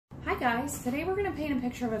guys, today we're going to paint a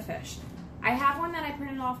picture of a fish. I have one that I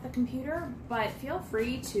printed off the computer, but feel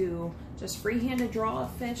free to just freehand draw a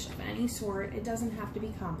fish of any sort. It doesn't have to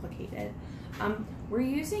be complicated. We're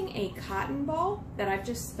using a cotton ball that I've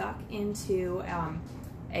just stuck into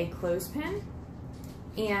a clothespin,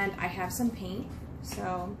 and I have some paint,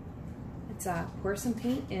 so let's pour some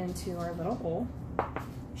paint into our little bowl.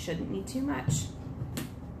 Shouldn't need too much.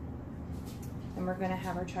 And we're going to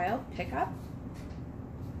have our child pick up,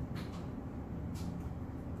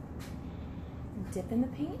 dip in the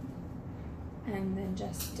paint, and then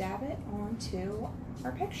just dab it onto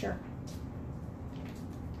our picture.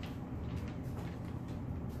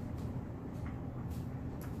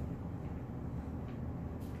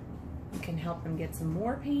 You can help them get some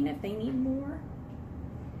more paint if they need more.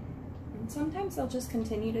 And sometimes they'll just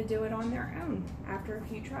continue to do it on their own after a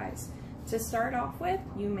few tries. To start off with,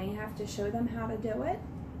 you may have to show them how to do it,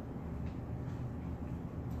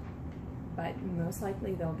 but most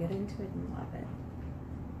likely they'll get into it and love it.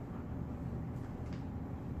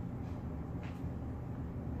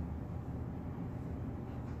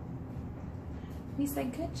 He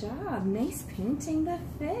said, "Good job, nice painting the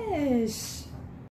fish."